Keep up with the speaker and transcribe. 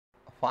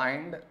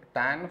Find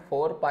tan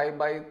 4 pi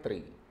by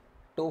 3.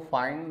 To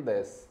find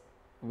this,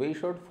 we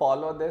should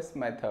follow this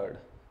method.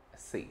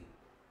 See.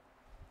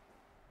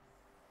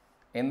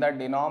 In the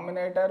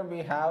denominator we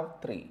have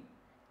 3.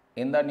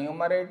 In the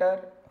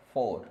numerator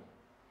 4.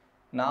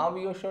 Now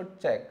you should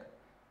check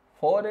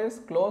 4 is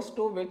close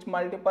to which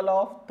multiple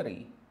of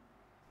 3.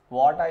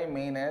 What I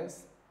mean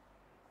is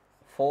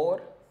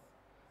 4.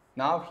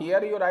 Now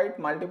here you write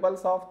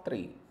multiples of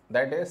 3,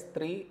 that is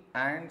 3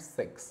 and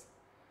 6.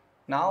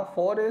 Now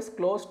 4 is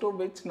close to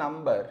which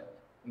number?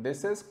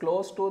 This is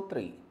close to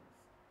 3.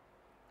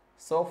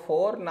 So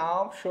 4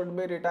 now should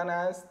be written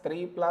as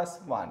 3 plus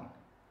 1.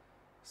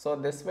 So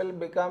this will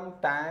become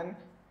tan.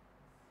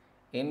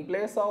 In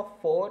place of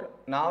 4,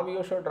 now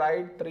you should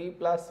write 3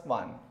 plus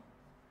 1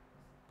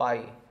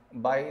 pi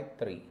by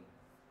 3.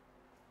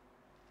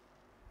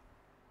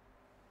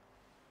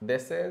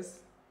 This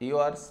is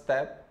your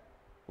step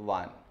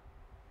 1.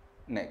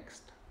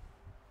 Next,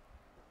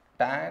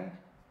 tan.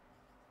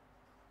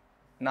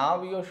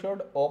 Now you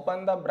should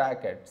open the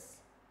brackets.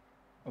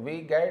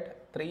 We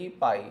get 3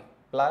 pi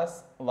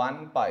plus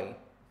 1 pi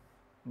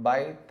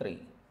by 3.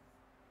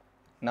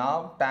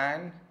 Now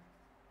tan.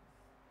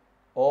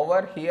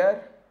 Over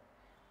here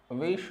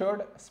we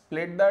should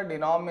split the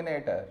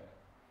denominator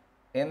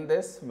in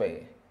this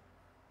way.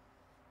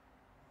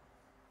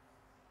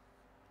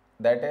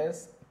 That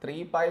is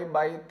 3 pi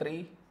by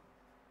 3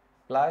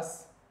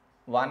 plus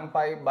 1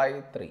 pi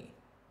by 3.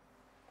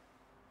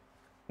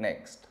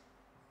 Next,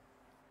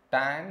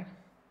 tan.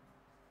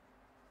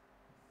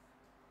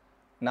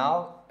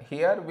 Now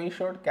here we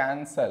should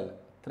cancel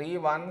 3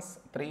 ones,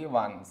 3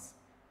 ones.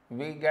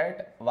 We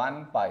get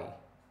 1 pi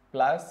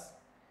plus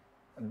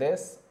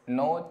this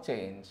no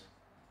change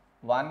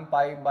 1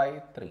 pi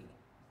by 3.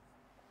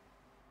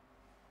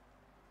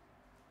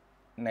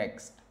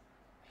 Next,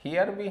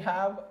 here we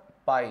have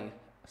pi.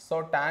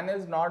 So tan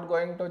is not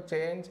going to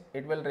change,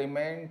 it will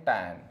remain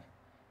tan.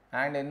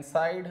 And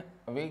inside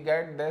we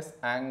get this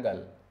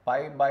angle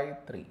pi by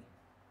 3.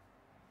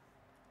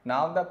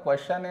 Now the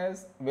question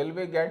is, will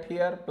we get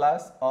here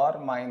plus or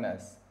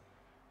minus?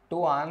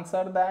 To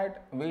answer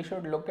that, we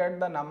should look at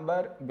the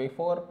number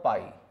before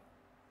pi,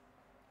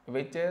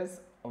 which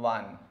is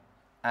 1,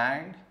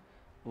 and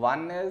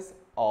 1 is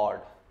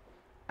odd,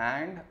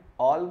 and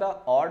all the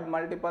odd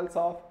multiples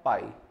of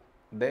pi,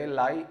 they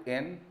lie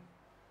in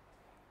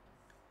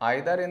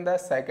either in the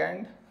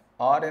second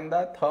or in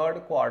the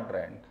third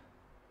quadrant.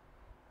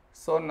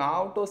 So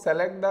now to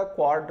select the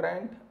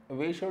quadrant,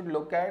 we should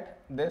look at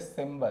this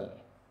symbol.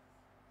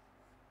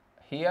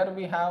 Here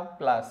we have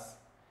plus,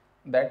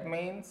 that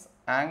means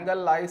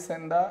angle lies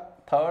in the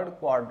third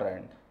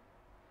quadrant,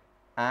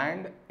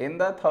 and in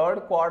the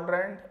third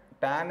quadrant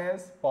tan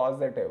is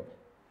positive,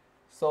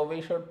 so we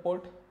should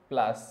put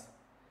plus.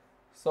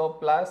 So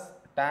plus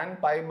tan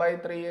pi by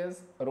 3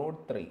 is root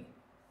 3.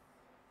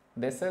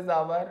 This is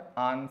our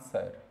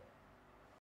answer.